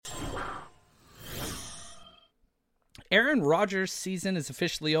Aaron Rodgers' season is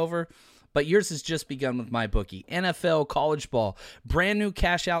officially over, but yours has just begun with MyBookie. NFL, college ball, brand new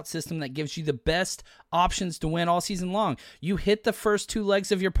cash out system that gives you the best options to win all season long. You hit the first 2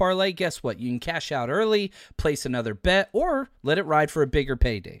 legs of your parlay, guess what? You can cash out early, place another bet, or let it ride for a bigger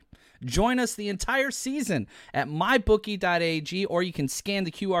payday. Join us the entire season at mybookie.ag, or you can scan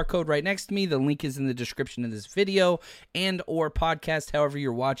the QR code right next to me. The link is in the description of this video and or podcast, however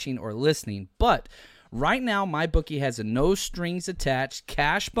you're watching or listening. But right now, MyBookie has a no-strings-attached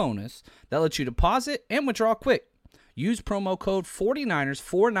cash bonus that lets you deposit and withdraw quick. Use promo code 49ers,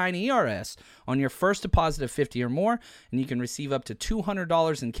 49ERS, on your first deposit of $50 or more, and you can receive up to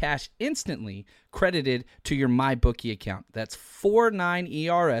 $200 in cash instantly credited to your MyBookie account. That's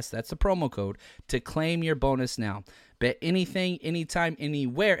 49ERS, that's the promo code, to claim your bonus now. Bet anything, anytime,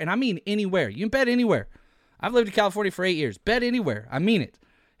 anywhere, and I mean anywhere. You can bet anywhere. I've lived in California for 8 years. Bet anywhere. I mean it.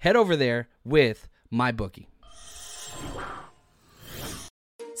 Head over there with MyBookie.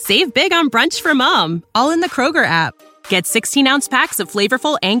 Save big on brunch for mom, all in the Kroger app. Get 16-ounce packs of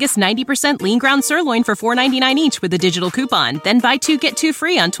flavorful Angus 90% lean ground sirloin for $4.99 each with a digital coupon. Then buy 2, get 2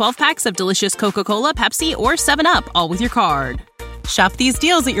 free on 12 packs of delicious Coca-Cola, Pepsi, or 7-Up, all with your card. Shop these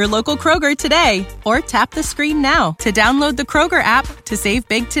deals at your local Kroger today, or tap the screen now to download the Kroger app to save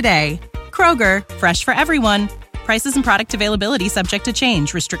big today. Kroger, fresh for everyone. Prices and product availability subject to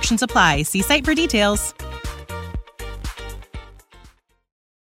change. Restrictions apply. See site for details.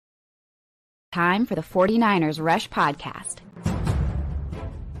 Time for the 49ers Rush Podcast.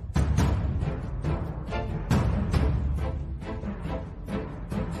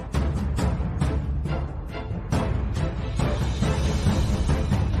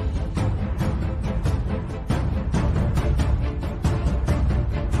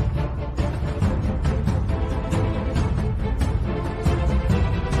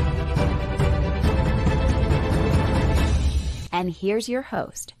 And here's your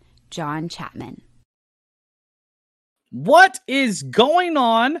host, John Chapman. What is going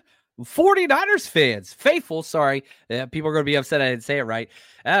on, 49ers fans? Faithful, sorry. People are going to be upset I didn't say it right.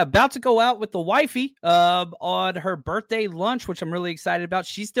 About to go out with the wifey on her birthday lunch, which I'm really excited about.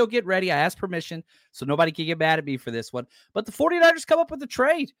 She still get ready. I asked permission, so nobody can get mad at me for this one. But the 49ers come up with a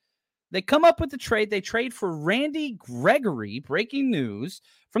trade. They come up with the trade. They trade for Randy Gregory, breaking news,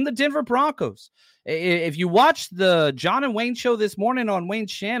 from the Denver Broncos. If you watched the John and Wayne show this morning on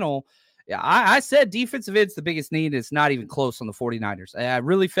Wayne's channel, I said defensive end's the biggest need. It's not even close on the 49ers. I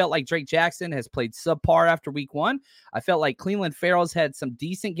really felt like Drake Jackson has played subpar after week 1. I felt like Cleveland Farrell's had some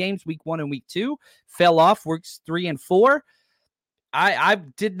decent games week 1 and week 2. Fell off weeks 3 and 4. I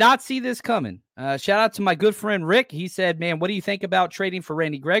did not see this coming. Shout out to my good friend Rick. He said, man, what do you think about trading for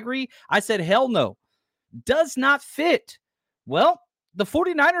Randy Gregory? I said, hell no. Does not fit. Well, the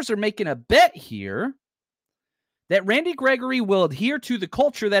 49ers are making a bet here that Randy Gregory will adhere to the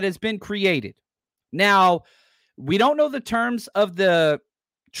culture that has been created. Now, we don't know the terms of the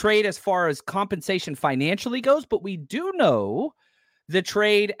trade as far as compensation financially goes, but we do know the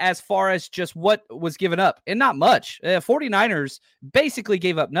trade as far as just what was given up, and not much. 49ers basically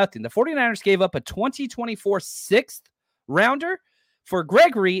gave up nothing. The 49ers gave up a 2024 6th rounder for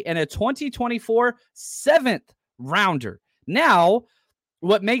Gregory and a 2024 7th rounder. Now,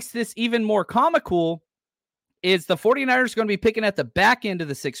 what makes this even more comical is the 49ers are going to be picking at the back end of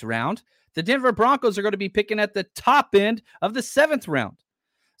the 6th round. The Denver Broncos are going to be picking at the top end of the 7th round.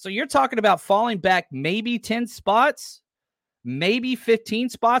 So you're talking about falling back maybe 10 spots, maybe 15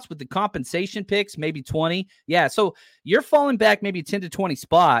 spots with the compensation picks, maybe 20. Yeah, so you're falling back maybe 10 to 20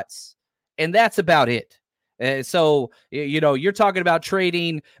 spots, and that's about it. So, you're talking about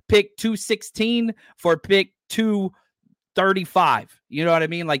trading pick 216 for pick 235. You know what I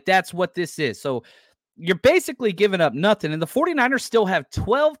mean? Like, that's what this is. So you're basically giving up nothing. And the 49ers still have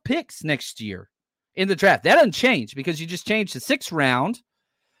 12 picks next year in the draft. That doesn't change because you just changed the 6th round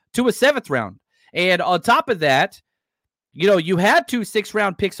to a 7th round. And on top of that, you had 2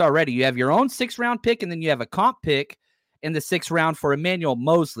 6th-round picks already. You have your own 6th-round pick, and then you have a comp pick in the 6th round for Emmanuel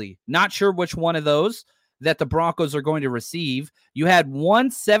Mosley. Not sure which one of those that the Broncos are going to receive. You had 1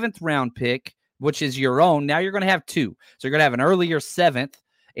 7th-round pick, which is your own. Now you're going to have 2. So you're going to have an earlier 7th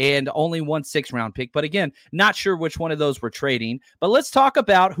and only 1 6th-round pick. But again, not sure which one of those we're trading. But let's talk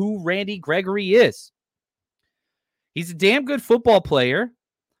about who Randy Gregory is. He's a damn good football player.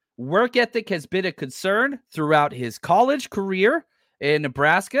 Work ethic has been a concern throughout his college career in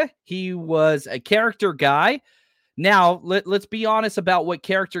Nebraska. He was a character guy. Now, let's be honest about what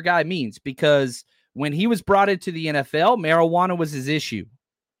character guy means, because when he was brought into the NFL, marijuana was his issue.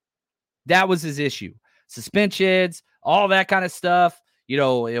 That was his issue. Suspensions, all that kind of stuff,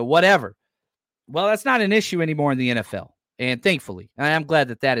 whatever. Well, that's not an issue anymore in the NFL. And thankfully, I'm glad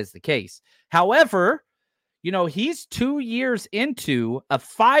that that is the case. However, he's 2 years into a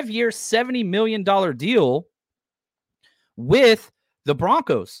 5-year, $70 million deal with the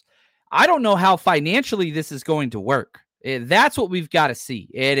Broncos. I don't know how financially this is going to work. That's what we've got to see.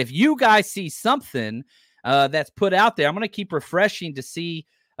 And if you guys see something that's put out there, I'm going to keep refreshing to see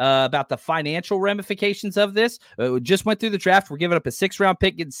about the financial ramifications of this. We just went through the draft. We're giving up a 6th-round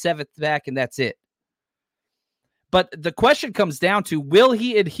pick, getting 7th back, and that's it. But the question comes down to, will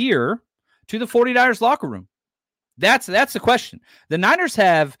he adhere to the 49ers locker room? That's the question. The Niners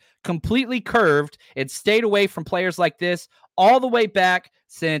have completely curved and stayed away from players like this all the way back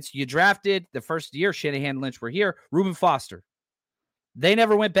since you drafted the first year Shanahan and Lynch were here, Reuben Foster. They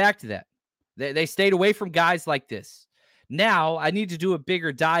never went back to that. They stayed away from guys like this. Now, I need to do a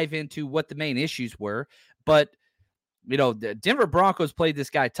bigger dive into what the main issues were, but the Denver Broncos played this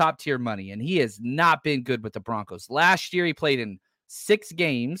guy top-tier money, and he has not been good with the Broncos. Last year, he played in 6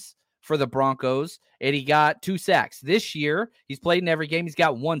 games for the Broncos, and he got 2 sacks. This year, he's played in every game. He's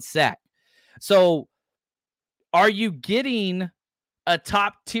got 1 sack. So, are you getting a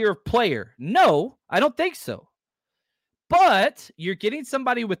top-tier player? No, I don't think so. But you're getting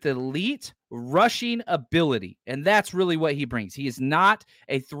somebody with elite rushing ability, and that's really what he brings. He is not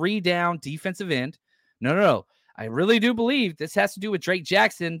a 3-down defensive end. No. I really do believe this has to do with Drake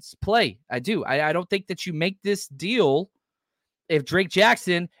Jackson's play. I do. I don't think that you make this deal if Drake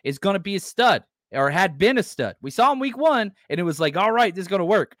Jackson is going to be a stud or had been a stud. We saw him week 1, and it was like, all right, this is going to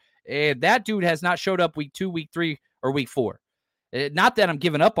work. And that dude has not showed up week 2, week 3, or week 4. Not that I'm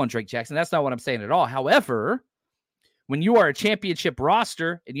giving up on Drake Jackson. That's not what I'm saying at all. However, when you are a championship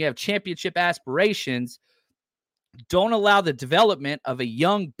roster and you have championship aspirations, don't allow the development of a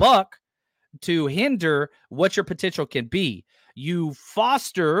young buck to hinder what your potential can be. You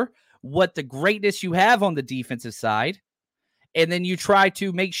foster what the greatness you have on the defensive side, and then you try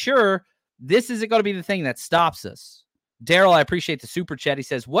to make sure this isn't going to be the thing that stops us. Daryl, I appreciate the super chat. He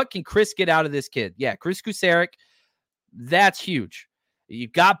says, what can Chris get out of this kid? Yeah, Chris Kusarek, that's huge.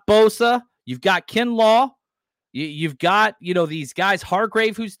 You've got Bosa, you've got Kinlaw, you've got, these guys,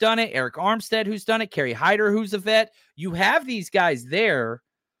 Hargrave, who's done it, Eric Armstead, who's done it, Kerry Hyder, who's a vet. You have these guys there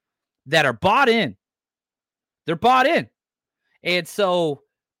that are bought in. They're bought in. And so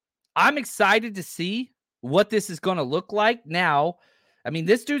I'm excited to see what this is going to look like. Now,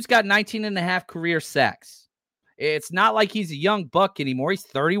 this dude's got 19 and a half career sacks. It's not like he's a young buck anymore. He's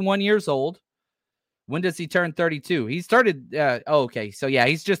 31 years old. When does he turn 32? He started, okay. So yeah,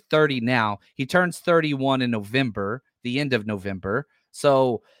 he's just 30 now. He turns 31 in November, the end of November.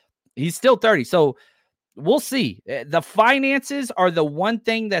 So he's still 30. So we'll see. The finances are the one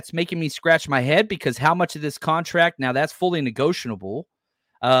thing that's making me scratch my head, because how much of this contract, now that's fully negotiable.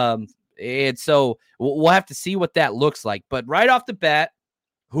 And so we'll have to see what that looks like. But right off the bat,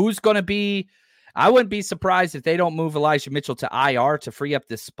 who's going to be, I wouldn't be surprised if they don't move Elijah Mitchell to IR to free up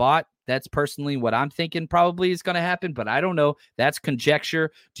this spot. That's personally what I'm thinking probably is going to happen, but I don't know. That's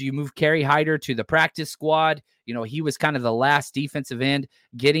conjecture. Do you move Kerry Hyder to the practice squad? He was kind of the last defensive end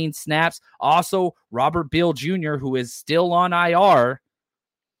getting snaps. Also, Robert Beal Jr., who is still on IR.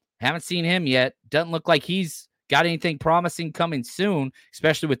 Haven't seen him yet. Doesn't look like he's got anything promising coming soon,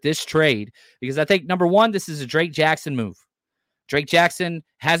 especially with this trade, because I think, number one, this is a Drake Jackson move. Drake Jackson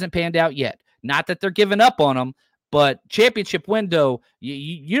hasn't panned out yet. Not that they're giving up on him, but championship window,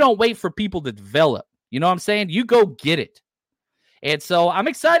 you don't wait for people to develop. You know what I'm saying? You go get it. And so I'm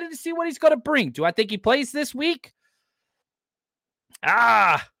excited to see what he's going to bring. Do I think he plays this week?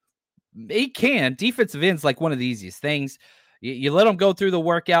 He can. Defensive end's like one of the easiest things. You let him go through the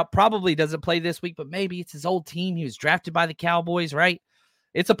workout. Probably doesn't play this week, but maybe it's his old team. He was drafted by the Cowboys, right?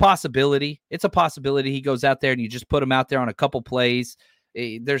 It's a possibility. It's a possibility he goes out there and you just put him out there on a couple plays.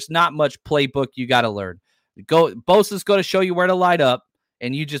 There's not much playbook you got to learn. Bosa's going to show you where to light up,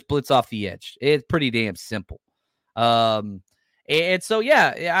 and you just blitz off the edge. It's pretty damn simple. And so,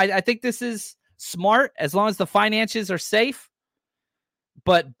 yeah, I think this is smart as long as the finances are safe.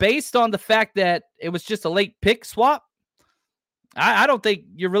 But based on the fact that it was just a late pick swap, I don't think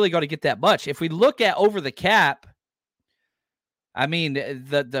you're really going to get that much. If we look at over the cap,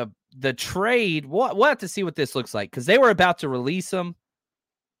 the trade, we'll have to see what this looks like, because they were about to release him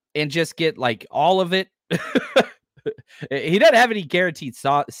and just get like all of it. He doesn't have any guaranteed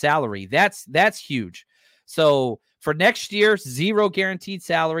salary. That's huge. So for next year, 0 guaranteed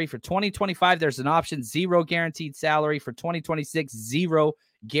salary. For 2025, there's an option, 0 guaranteed salary. For 2026, 0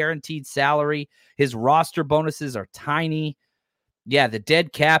 guaranteed salary. His roster bonuses are tiny. Yeah, the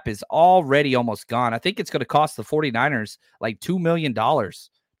dead cap is already almost gone. I think it's going to cost the 49ers like $2 million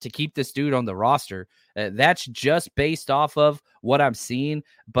to keep this dude on the roster. That's just based off of what I'm seeing,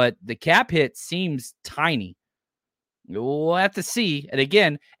 but the cap hit seems tiny. We'll have to see. And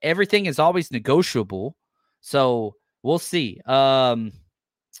again, everything is always negotiable, so we'll see. I'm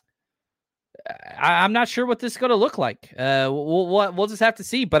not sure what this is going to look like. We'll just have to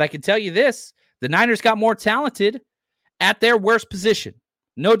see. But I can tell you this: the Niners got more talented at their worst position.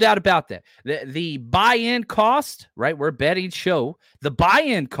 No doubt about that. The buy-in cost, right? We're a betting show. The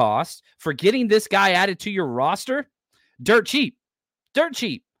buy-in cost for getting this guy added to your roster, dirt cheap. Dirt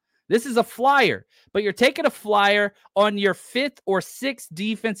cheap. This is a flyer, but you're taking a flyer on your 5th or 6th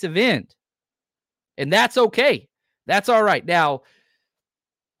defensive end. And that's okay. That's all right. Now,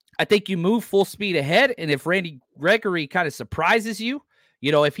 I think you move full speed ahead, and if Randy Gregory kind of surprises you,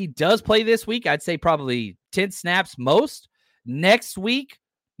 if he does play this week, I'd say probably 10 snaps most. Next week,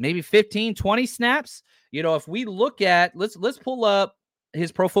 maybe 15, 20 snaps. If we look at, let's pull up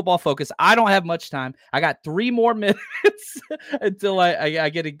his Pro Football Focus. I don't have much time. I got 3 more minutes until I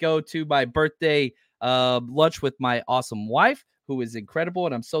get to go to my birthday lunch with my awesome wife, who is incredible,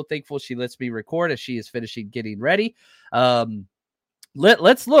 and I'm so thankful she lets me record as she is finishing getting ready.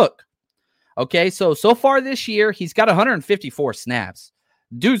 Let's look. Okay, so far this year, he's got 154 snaps.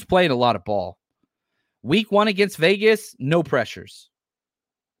 Dude's playing a lot of ball. Week 1 against Vegas, no pressures.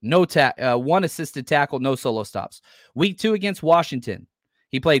 No 1 assisted tackle, no solo stops. Week 2 against Washington,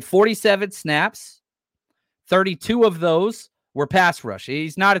 he played 47 snaps. 32 of those were pass rush.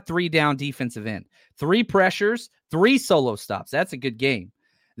 He's not a 3-down defensive end. 3 pressures, 3 solo stops. That's a good game.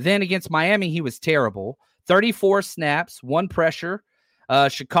 Then against Miami, he was terrible. 34 snaps, 1 pressure.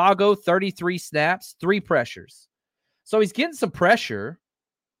 Chicago, 33 snaps, 3 pressures. So he's getting some pressure.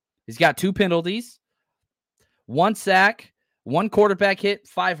 He's got 2 penalties, 1 sack, 1 quarterback hit,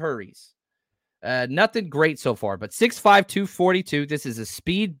 5 hurries. Nothing great so far, but 6'5", 242. This is a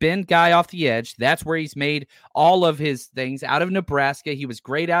speed bend guy off the edge. That's where he's made all of his things out of Nebraska. He was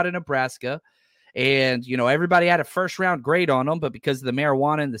great out of Nebraska. And, everybody had a first-round grade on him, but because of the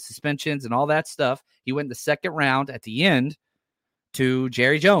marijuana and the suspensions and all that stuff, he went in the 2nd round at the end to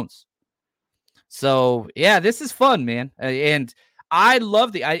Jerry Jones. So, yeah, this is fun, man. And I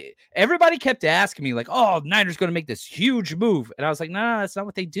love everybody kept asking me, like, oh, Niners going to make this huge move. And I was like, no, that's not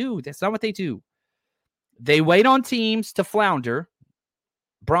what they do. That's not what they do. They wait on teams to flounder,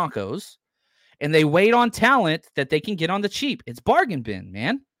 Broncos, and they wait on talent that they can get on the cheap. It's bargain bin,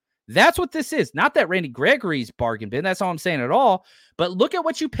 man. That's what this is. Not that Randy Gregory's bargain bin. That's all I'm saying at all. But look at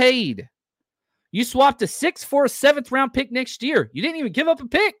what you paid. You swapped a 6th for a 7th round pick next year. You didn't even give up a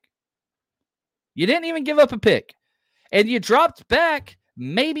pick. And you dropped back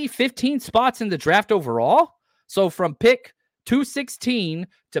maybe 15 spots in the draft overall. So from pick 216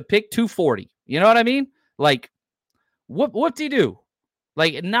 to pick 240. You know what I mean? Like, what do you do?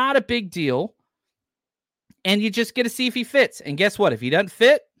 Like, not a big deal. And you just get to see if he fits. And guess what? If he doesn't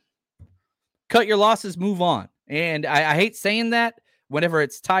fit, cut your losses, move on. And I hate saying that whenever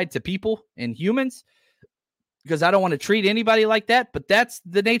it's tied to people and humans, because I don't want to treat anybody like that. But that's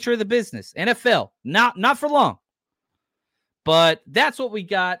the nature of the business. NFL, not for long. But that's what we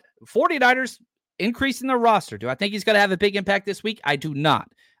got. 49ers increasing their roster. Do I think he's going to have a big impact this week? I do not.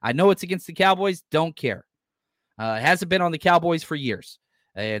 I know it's against the Cowboys. Don't care. It hasn't been on the Cowboys for years.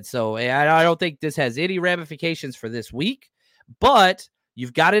 And so I don't think this has any ramifications for this week. But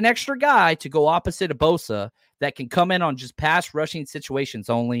you've got an extra guy to go opposite of Bosa that can come in on just pass rushing situations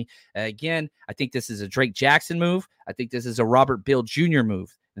only. Again, I think this is a Drake Jackson move. I think this is a Robert Bill Jr.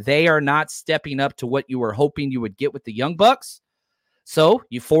 move. They are not stepping up to what you were hoping you would get with the Young Bucks. So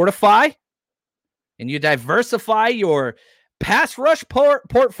you fortify and you diversify your pass rush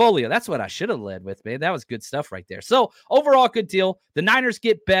portfolio. That's what I should have led with, man. That was good stuff right there. So overall, good deal. The Niners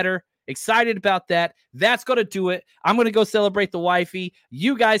get better. Excited about that. That's going to do it. I'm going to go celebrate the wifey.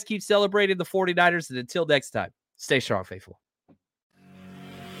 You guys keep celebrating the 49ers. And until next time, stay strong, faithful.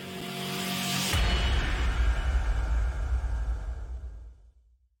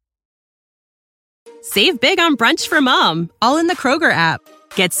 Save big on brunch for mom, all in the Kroger app.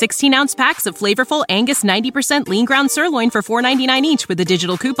 Get 16-ounce packs of flavorful Angus 90% lean ground sirloin for $4.99 each with a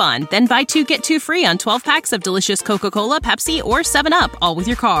digital coupon. Then buy 2, get 2 free on 12 packs of delicious Coca-Cola, Pepsi, or 7-Up, all with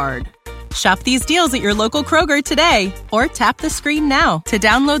your card. Shop these deals at your local Kroger today, or tap the screen now to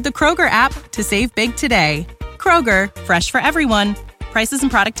download the Kroger app to save big today. Kroger, fresh for everyone. Prices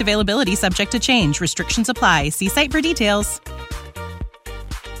and product availability subject to change. Restrictions apply. See site for details.